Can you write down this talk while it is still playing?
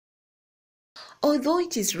Although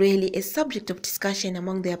it is rarely a subject of discussion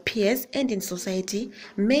among their peers and in society,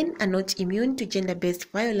 men are not immune to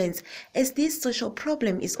gender-based violence, as this social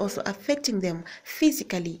problem is also affecting them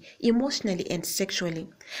physically, emotionally, and sexually.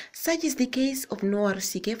 Such is the case of Noah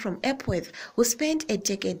Rusike from Epworth, who spent a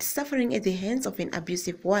decade suffering at the hands of an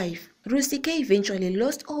abusive wife. Rusike eventually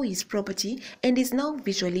lost all his property and is now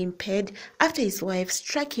visually impaired after his wife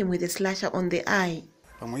struck him with a slasher on the eye.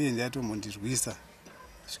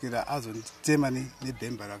 Shikira azonditema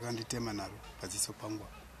nebhemba rakanditema naro padziso pangu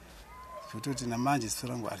zvototi namanje ziso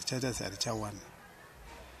rangu arichaita searichawana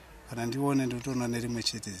kana ndione ndotoona nerimwe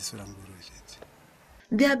chete ziso rangu iro chete.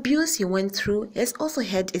 The abuse he went through has also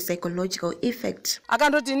had a psychological effect.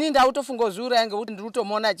 Akandoti inini ndautofunga zviura yange kuti ndiri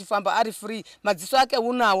kutomona achifamba ari free, madziso ake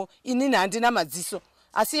unawo, inini handina madziso.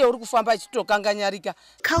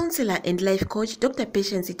 Counselor and life coach Dr.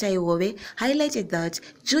 Patience Itaiwowe highlighted that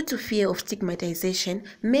due to fear of stigmatization,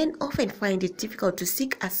 men often find it difficult to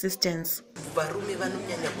seek assistance.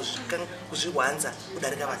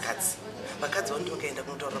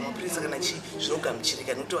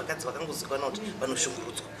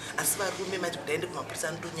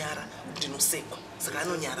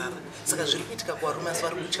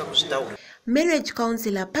 Marriage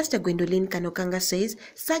counselor Pastor Gwendolyn Kanokanga says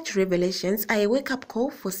such revelations are a wake-up call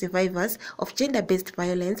for survivors of gender-based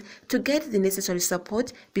violence to get the necessary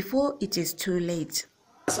support before it is too late.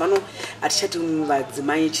 As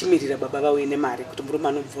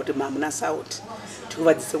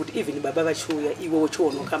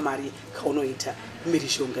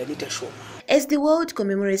the world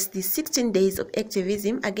commemorates the 16 days of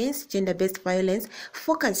activism against gender-based violence,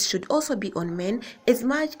 focus should also be on men as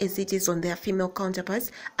much as it is on their female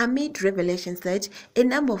counterparts, amid revelations that a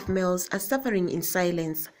number of males are suffering in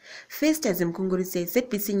silence. Festas Mkunguru says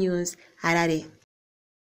ZBC News, Harare.